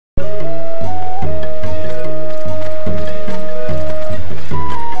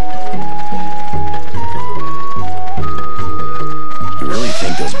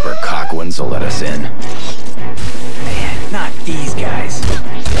will let us in. Man, not these guys.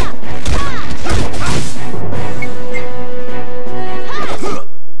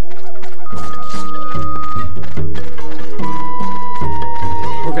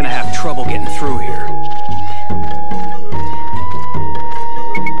 We're gonna have trouble getting through here.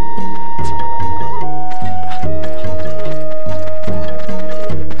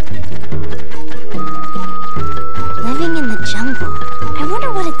 Living in the jungle. I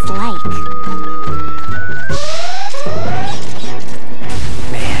wonder what it's like.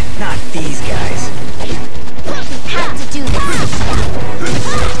 Man, not these guys. We have to do this.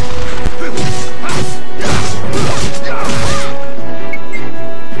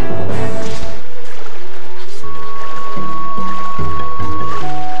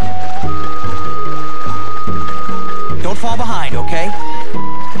 Don't fall behind, okay?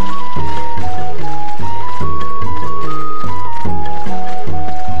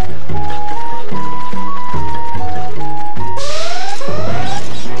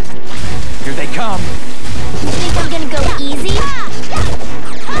 Here they come. You think I'm gonna go easy?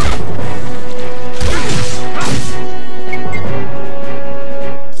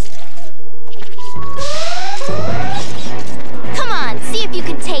 Come on, see if you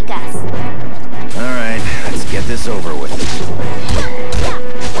can take us. Alright, let's get this over with.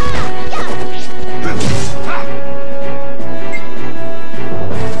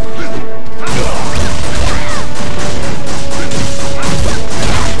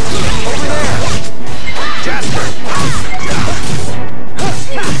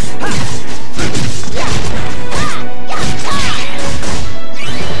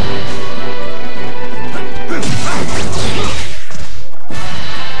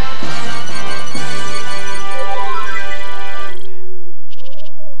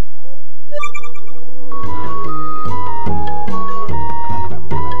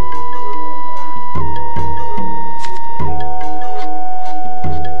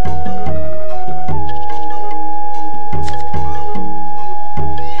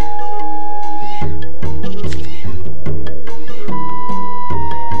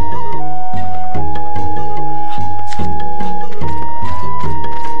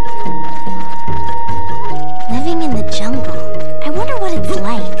 Living in the jungle. I wonder what it's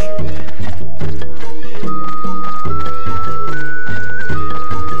like.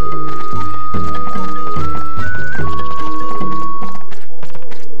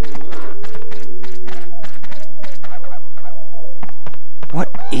 What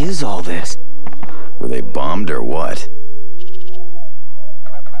is all this? Were they bombed or what?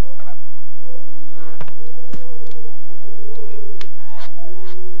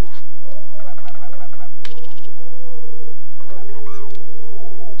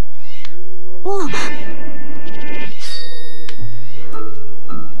 Whoa.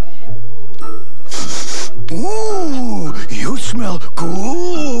 Ooh, you smell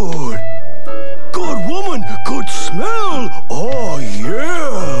good. Good woman, good smell. Oh,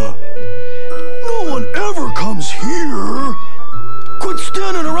 yeah. No one ever comes here. Quit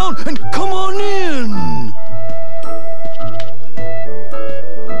standing around and come on in.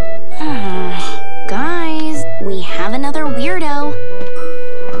 Guys, we have another weirdo.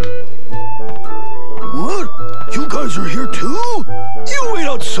 What? You guys are here too? You wait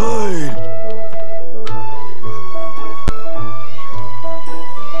outside.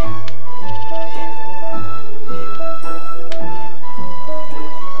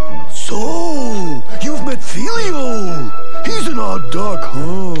 So, you've met Filio. He's an odd duck,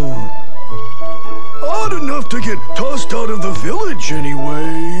 huh? Odd enough to get tossed out of the village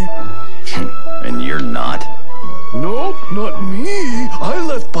anyway. And you're not? Nope, not me. I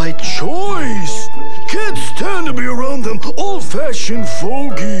left by choice. Can't stand to be around them old-fashioned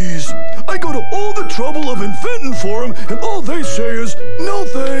fogies. I go to all the trouble of inventing for them, and all they say is, no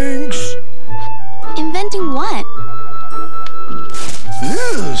thanks. Inventing what?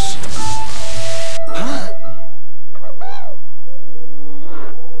 This. Huh?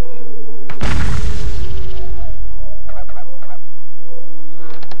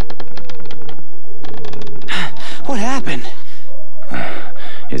 What happened?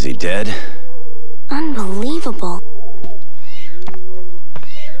 Is he dead? Unbelievable.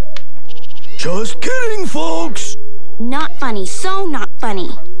 Just kidding, folks. Not funny, so not funny.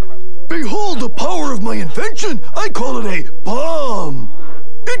 Behold the power of my invention. I call it a bomb.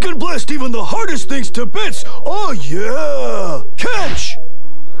 It can blast even the hardest things to bits. Oh, yeah. Catch!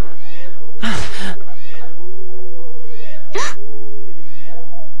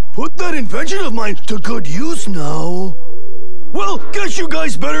 Put that invention of mine to good use now. Well, guess you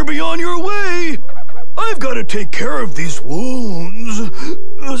guys better be on your way. I've got to take care of these wounds.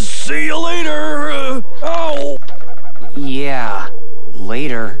 See you later. Ow! Yeah,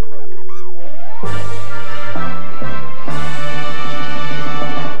 later.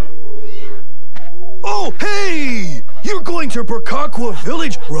 Oh, hey! You're going to Burkakwa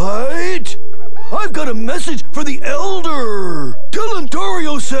village, right? I've got a message for the elder.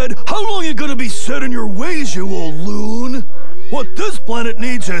 Dario said, how long you gonna be set in your ways, you old loon? What this planet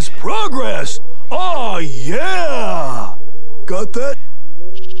needs is progress. Oh, yeah! Got that?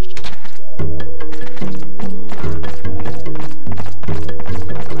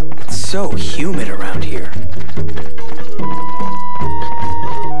 It's so humid around here.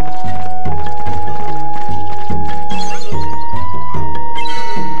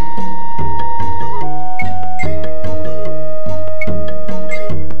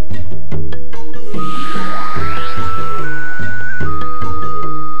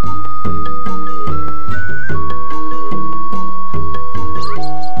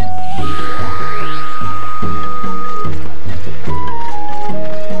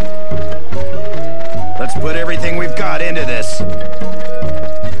 Put everything we've got into this.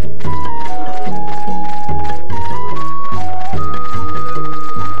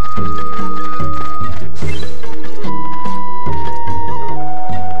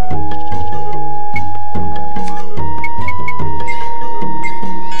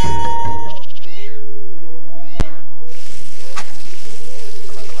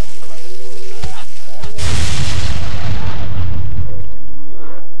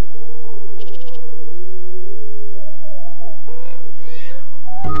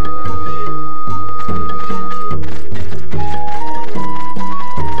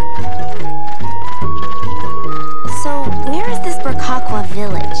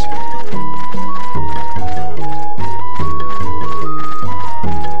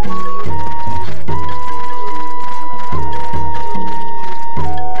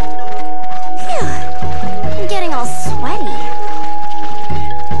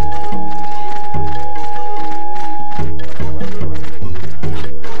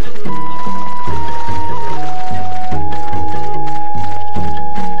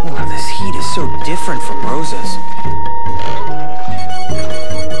 different from Rosa's.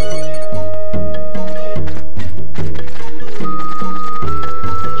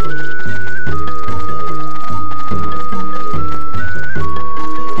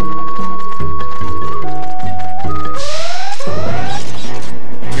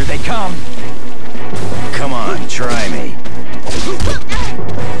 Here they come. Come on, try me.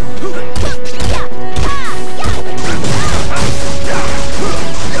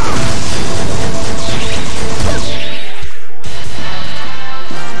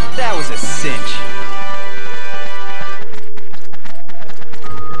 That was a cinch.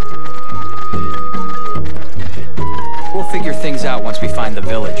 We'll figure things out once we find the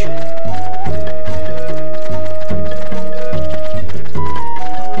village.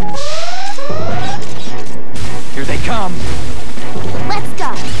 Here they come. Let's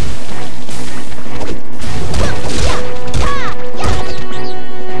go.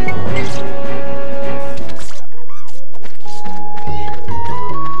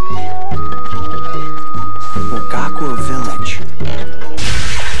 Wakakwa Village.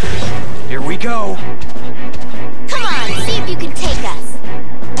 Here we go. Come on, see if you can take us.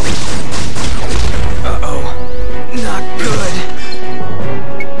 Uh-oh. Not good.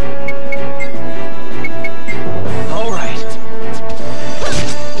 All right.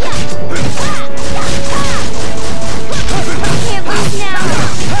 Can't lose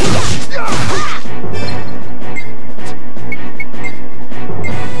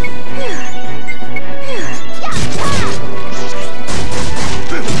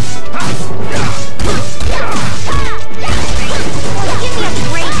Give me a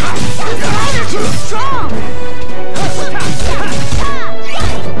break. These guys are too strong.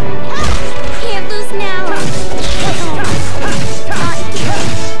 Can't lose now. Not here.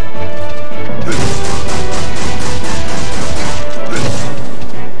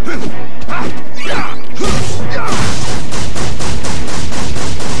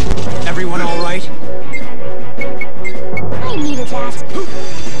 Everyone all right? I needed that.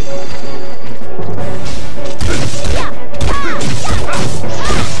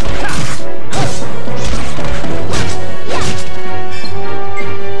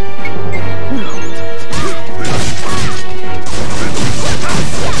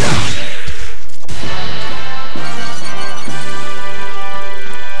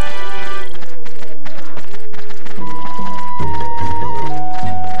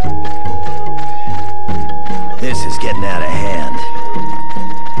 This is getting out of hand.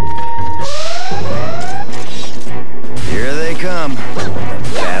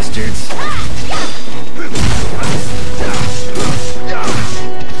 bastards.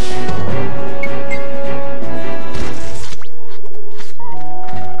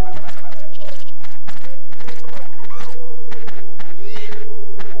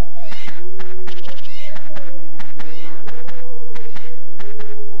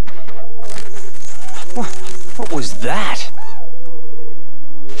 What was that?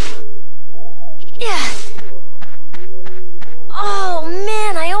 Yeah. Oh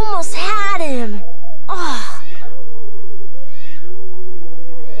man, I almost had him. Oh.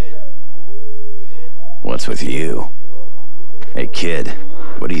 What's with you? Hey kid,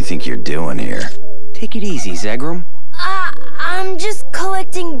 what do you think you're doing here? Take it easy, Zegram. I'm just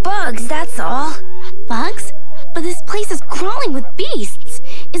collecting bugs, that's all. Bugs? But this place is crawling with beasts.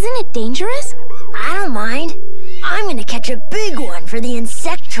 Isn't it dangerous? I don't mind. I'm gonna catch a big one for the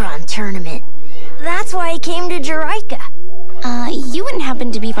Insectron tournament. That's why I came to Jerica. You wouldn't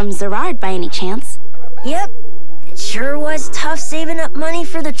happen to be from Zerard by any chance? Yep. It sure was tough saving up money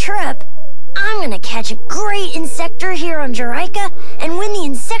for the trip. I'm gonna catch a great Insector here on Jerica and win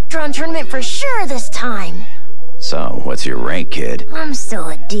the Insectron tournament for sure this time. So, what's your rank, kid? I'm still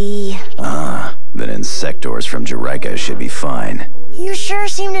a D. Then Insectors from Jerica should be fine. You sure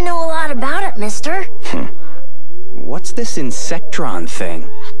seem to know a lot about it, mister. What's this Insectron thing?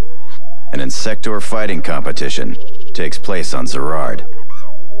 An Insector fighting competition. Takes place on Zerard.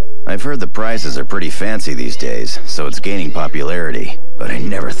 I've heard the prizes are pretty fancy these days, so it's gaining popularity. But I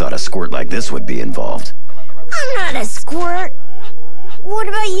never thought a squirt like this would be involved. I'm not a squirt. What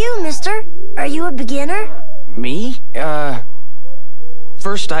about you, mister? Are you a beginner? Me?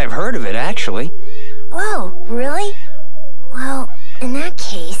 First I've heard of it, actually. Oh, really? Well, in that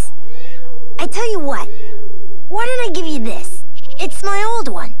case, I tell you what. Why don't I give you this? It's my old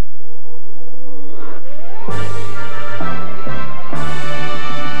one.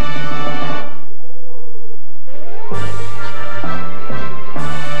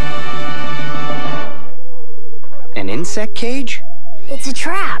 An insect cage? It's a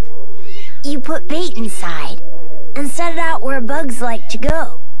trap. You put bait inside and set it out where bugs like to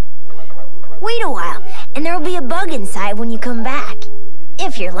go. Wait a while, and there'll be a bug inside when you come back,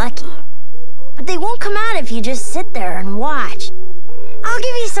 if you're lucky. But they won't come out if you just sit there and watch. I'll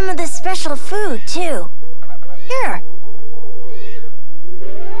give you some of this special food, too. Here.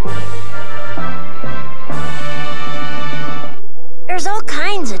 There's all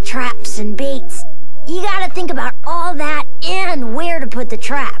kinds of traps and baits. You gotta think about all that and where to put the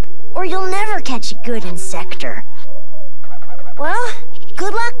trap, or you'll never catch a good Insector. Well,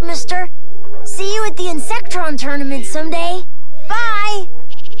 good luck, mister. See you at the Insectron tournament someday. Bye!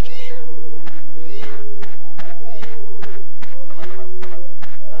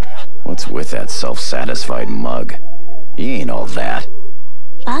 What's with that self-satisfied mug? He ain't all that.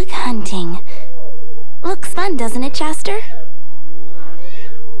 Bug hunting. Looks fun, doesn't it, Chester?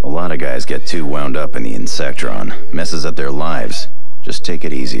 A lot of guys get too wound up in the Insectron. Messes up their lives. Just take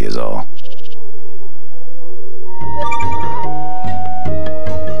it easy is all.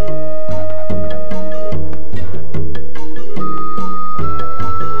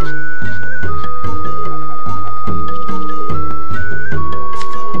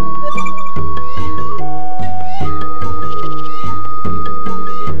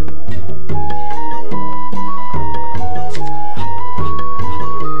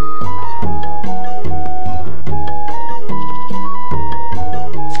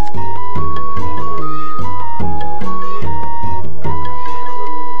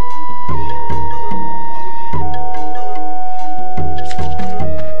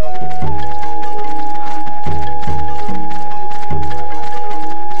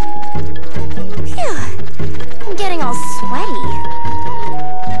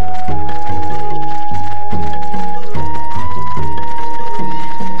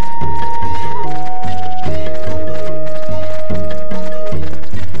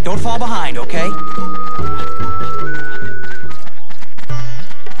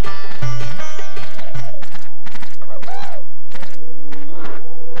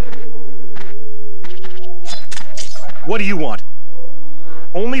 What do you want?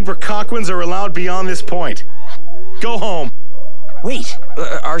 Only Bracoquans are allowed beyond this point. Go home. Wait,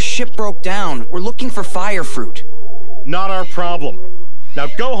 our ship broke down. We're looking for fire fruit. Not our problem. Now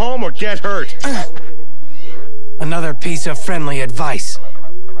go home or get hurt. Another piece of friendly advice.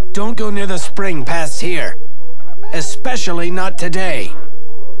 Don't go near the spring past here. Especially not today.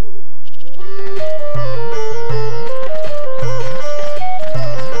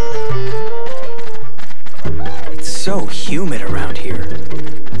 It's so humid around here.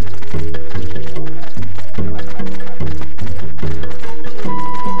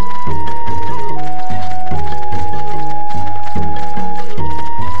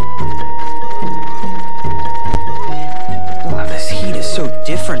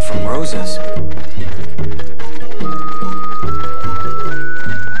 closes.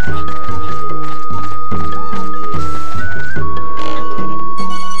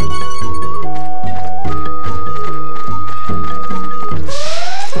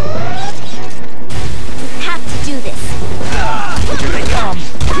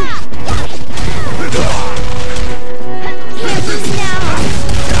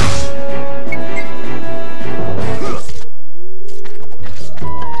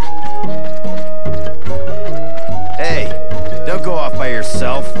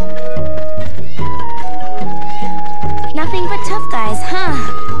 Nothing but tough guys, huh?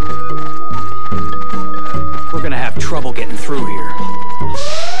 We're gonna have trouble getting through here.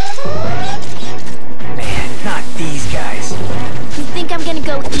 Man, not these guys. You think I'm gonna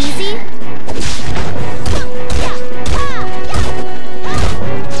go easy?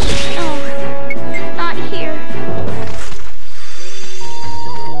 Oh, not here.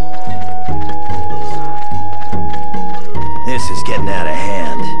 This is getting out of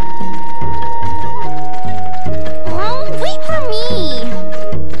hand. Wait for me!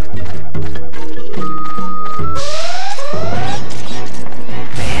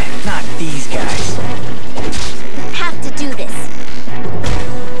 Man, not these guys. Have to do this.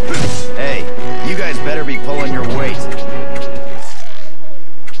 Hey, you guys better be pulling your weight.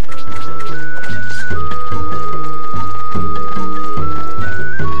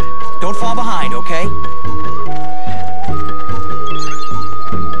 Don't fall behind, okay?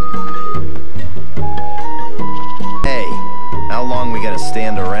 Hey, how long we gotta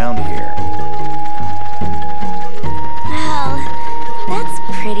stand around here? Well, that's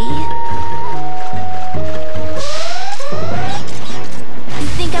pretty. You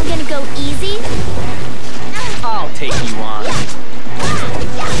think I'm gonna go easy? I'll take you on.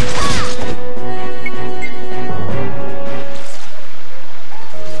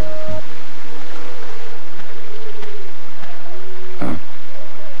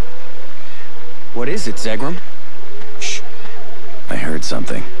 What is it, Zegram? Shh. I heard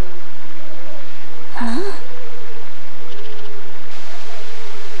something. Huh?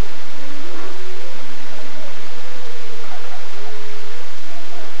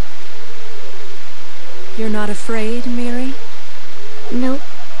 You're not afraid, Miri? Nope,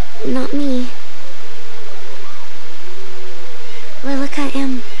 not me. Lilika,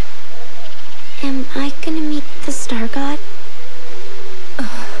 am I gonna meet the Star God?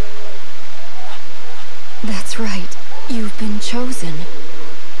 That's right. You've been chosen.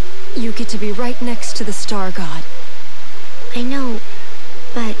 You get to be right next to the Star God. I know,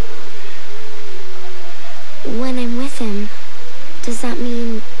 but when I'm with him, does that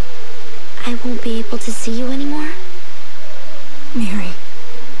mean I won't be able to see you anymore? Miri.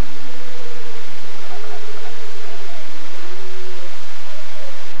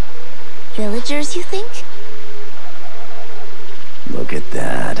 Villagers, you think? Look at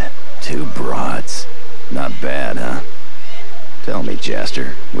that. Two broads. Not bad, huh? Tell me,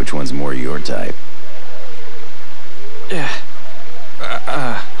 Jaster, which one's more your type?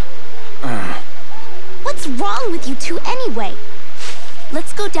 What's wrong with you two anyway?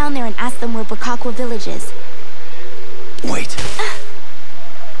 Let's go down there and ask them where Burkakwa village is. Wait.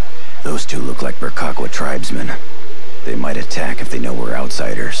 Those two look like Burkakwa tribesmen. They might attack if they know we're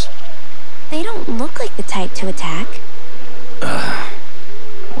outsiders. They don't look like the type to attack.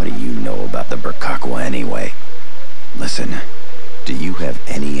 What do you know about the Burkakwa anyway? Listen, do you have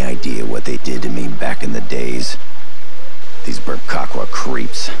any idea what they did to me back in the days? These Burkakwa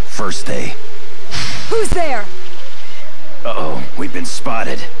creeps, first they... Who's there? Uh-oh, we've been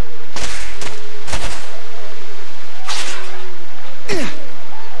spotted.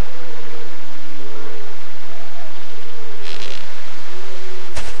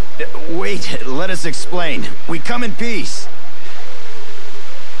 Wait, let us explain. We come in peace.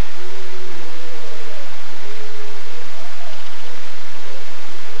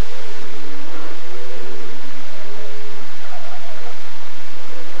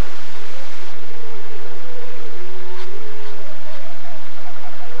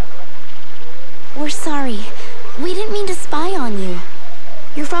 We're sorry. We didn't mean to spy on you.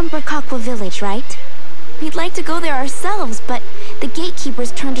 You're from Burkakwa village, right? We'd like to go there ourselves, but the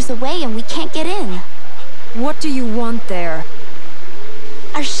gatekeepers turned us away and we can't get in. What do you want there?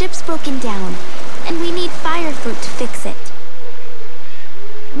 Our ship's broken down, and we need fire fruit to fix it.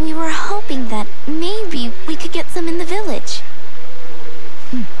 We were hoping that maybe we could get some in the village.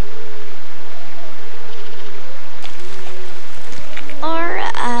 Or,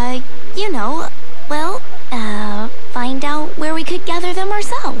 you know, well, find out where we could gather them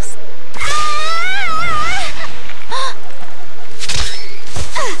ourselves.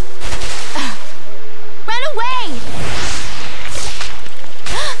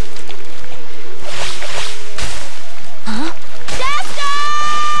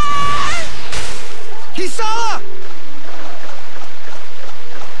 Kisala!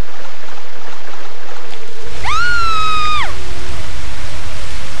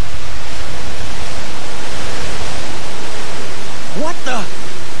 What the?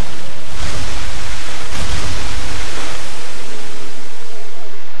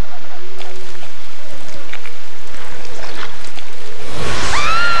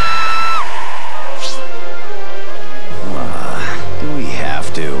 Do we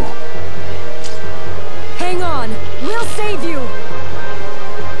have to? Hang on. We'll save you.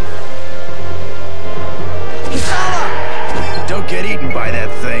 Kisala! Don't get eaten by that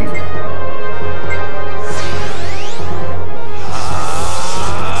thing.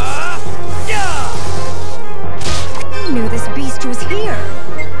 I knew this beast was here.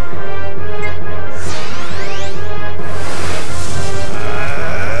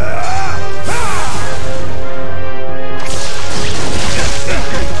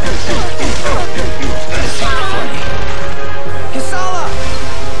 Kisala!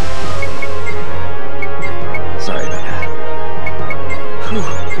 Sorry about that.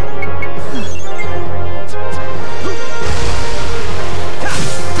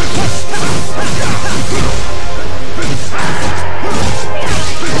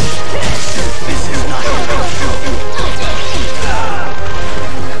 This is not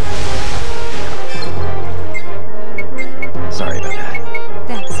Sorry about that.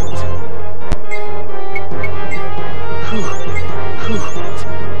 That's it.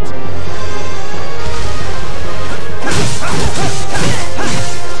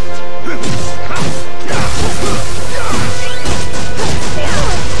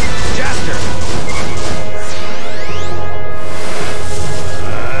 Jaster!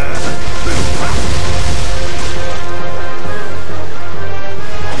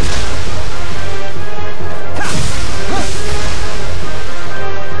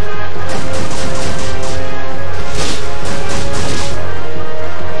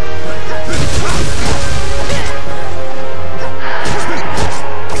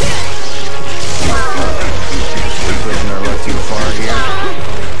 Pushing our luck too far here.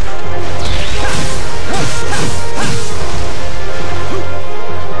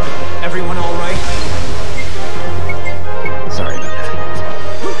 Everyone all right? Sorry about that.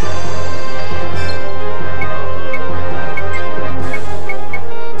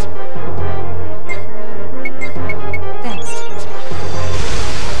 Thanks.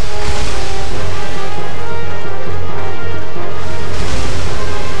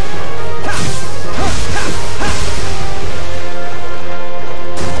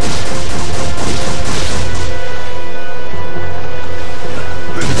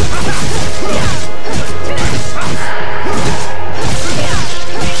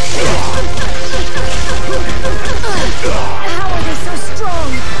 How are they so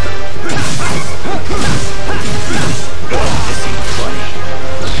strong? This ain't funny.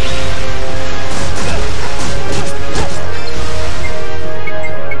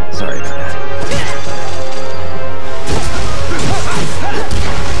 Sorry about that.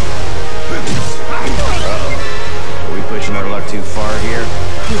 Uh-oh. Are we pushing our luck too far here?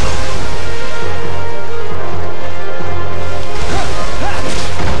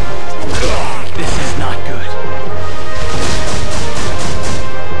 This is not good.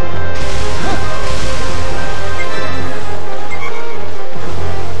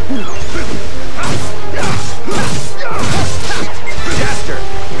 Jaster!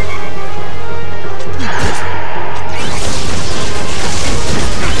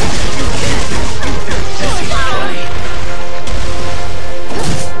 This ain't funny.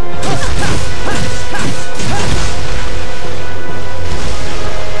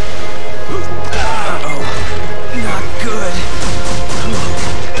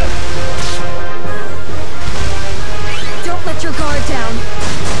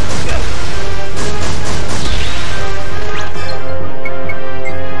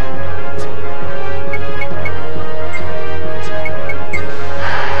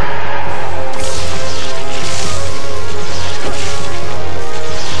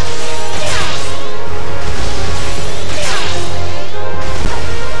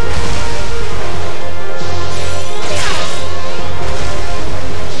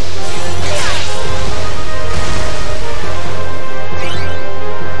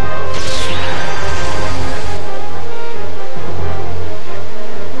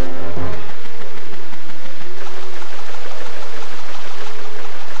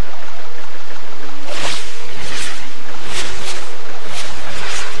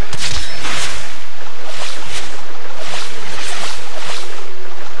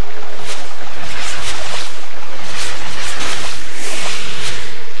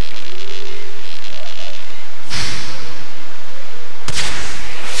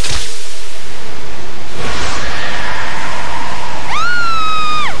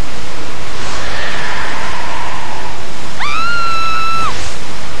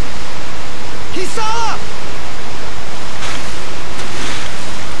 Casala!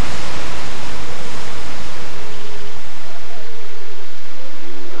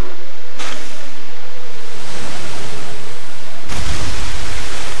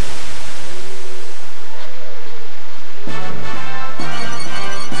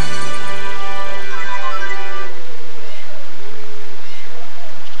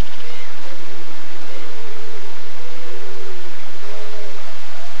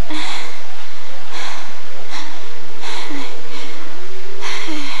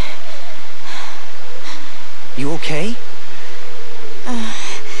 You okay?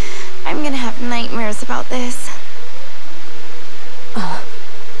 I'm gonna have nightmares about this.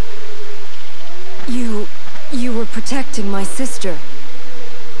 You were protecting my sister.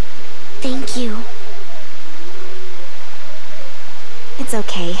 Thank you. It's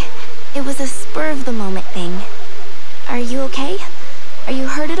okay. It was a spur-of-the-moment thing. Are you okay? Are you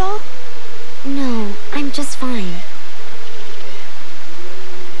hurt at all? No, I'm just fine.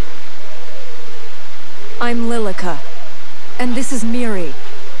 I'm Lilika. And this is Miri.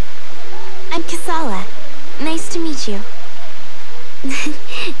 I'm Casala. Nice to meet you.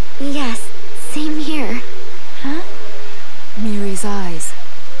 Yes, same here. Huh? Miri's eyes.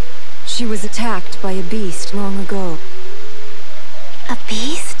 She was attacked by a beast long ago. A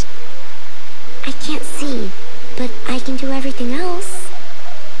beast? I can't see, but I can do everything else.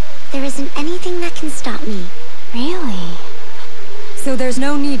 There isn't anything that can stop me. Really? So there's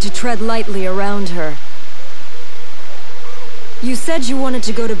no need to tread lightly around her. You said you wanted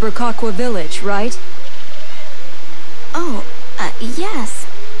to go to Burkakwa village, right? Oh, yes.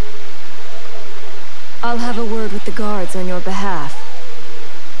 I'll have a word with the guards on your behalf.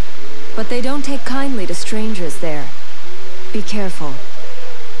 But they don't take kindly to strangers there. Be careful.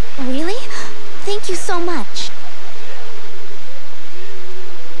 Really? Thank you so much.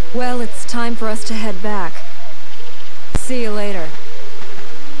 Well, it's time for us to head back. See you later.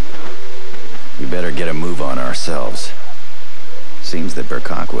 We better get a move on ourselves. Seems that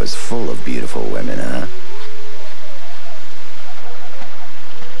Burkakwa is full of beautiful women, huh?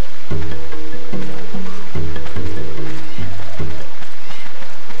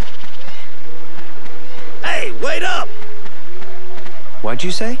 Hey, wait up! What'd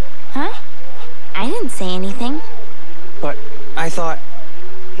you say? Huh? I didn't say anything. But I thought...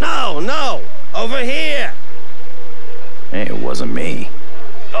 No! Over here! Hey, it wasn't me.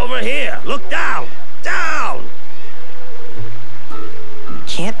 Over here! Look down! Down!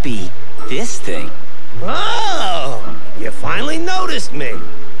 Can't be this thing. Oh! You finally noticed me!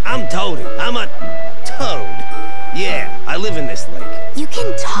 I'm Toady. I'm a... toad. Yeah, I live in this lake. You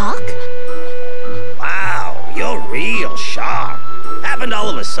can talk? Wow, you're real sharp. Happened all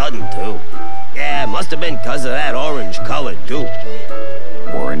of a sudden, too. Yeah, must have been 'cause of that orange-colored goop.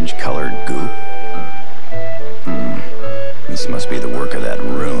 Orange-colored goop? This must be the work of that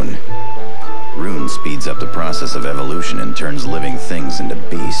rune. Rune speeds up the process of evolution and turns living things into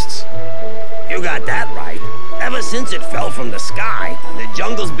beasts. You got that right. Ever since it fell from the sky, the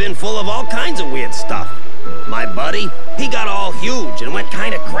jungle's been full of all kinds of weird stuff. My buddy, he got all huge and went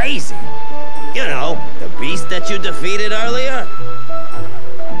kinda crazy. You know, the beast that you defeated earlier?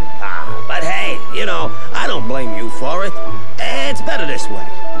 But hey, you know, I don't blame you for it. It's better this way.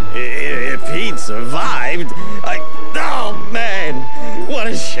 If he'd survived, oh, man, what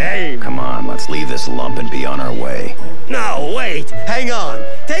a shame. Come on, let's leave this lump and be on our way. No, wait, hang on.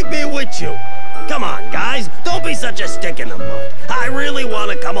 Take me with you. Come on, guys, don't be such a stick in the mud. I really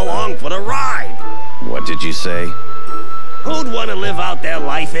want to come along for the ride. What did you say? Who'd want to live out their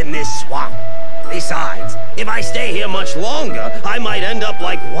life in this swamp? Besides, if I stay here much longer, I might end up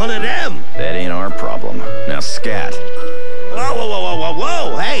like one of them. That ain't our problem. Now scat.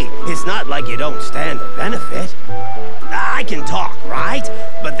 Whoa, hey, it's not like you don't stand to benefit. I can talk, right?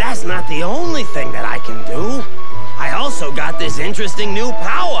 But that's not the only thing that I can do. I also got this interesting new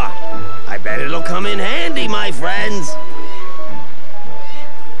power. I bet it'll come in handy, my friends.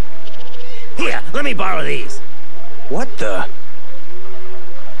 Here, let me borrow these. What the...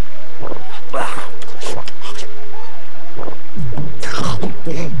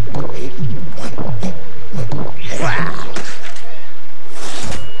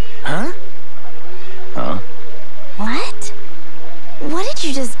 Huh? Huh? What? What did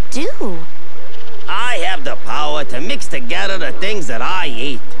you just do? I have the power to mix together the things that I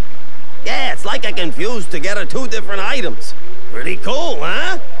eat. Yeah, it's like I can fuse together two different items. Pretty cool,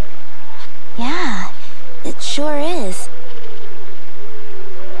 huh? Yeah, it sure is.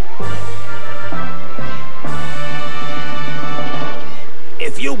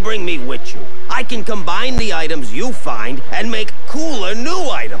 If you bring me with you, I can combine the items you find and make cooler new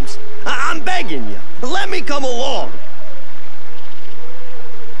items. I'm I'm begging you. Let me come along.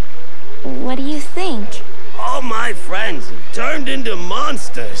 What do you think? All my friends have turned into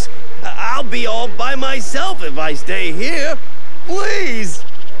monsters. I'll be all by myself if I stay here. Please.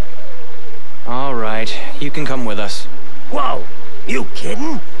 All right, you can come with us. Whoa, you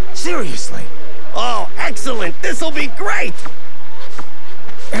kidding? Seriously? Oh, excellent. This'll be great.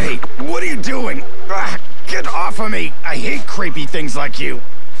 Hey, what are you doing? Get off of me! I hate creepy things like you.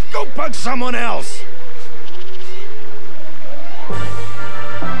 Go bug someone else.